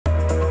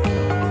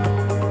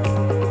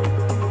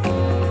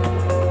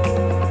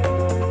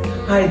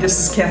Hi, this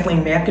is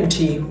Kathleen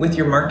McEntee with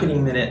your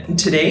Marketing Minute, and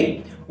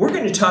today we're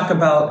going to talk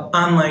about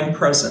online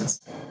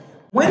presence.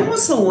 When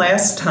was the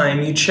last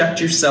time you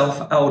checked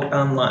yourself out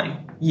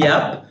online?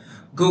 Yep,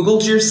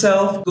 Googled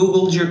yourself,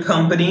 Googled your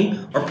company,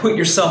 or put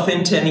yourself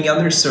into any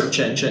other search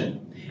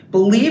engine.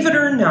 Believe it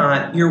or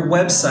not, your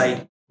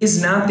website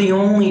is not the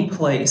only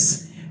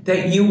place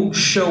that you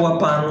show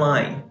up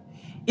online.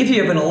 If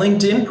you have a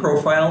LinkedIn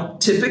profile,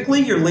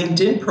 typically your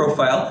LinkedIn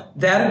profile,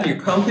 that of your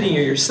company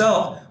or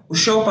yourself, will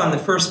show up on the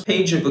first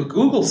page of a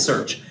Google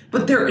search.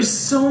 But there is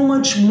so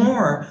much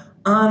more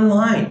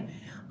online.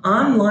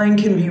 Online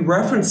can be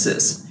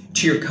references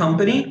to your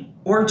company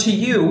or to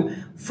you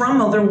from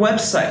other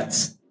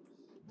websites.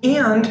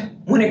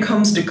 And when it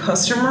comes to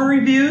customer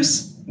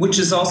reviews, which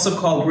is also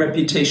called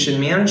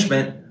reputation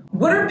management,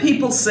 what are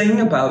people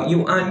saying about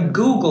you on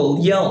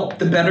Google, Yelp,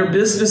 the Better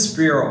Business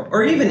Bureau,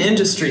 or even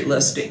industry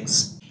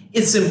listings?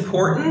 It's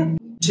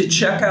important to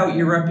check out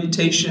your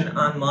reputation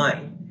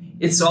online.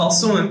 It's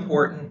also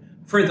important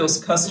for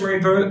those customer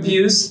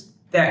reviews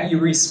that you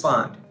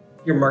respond.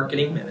 Your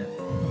Marketing Minute.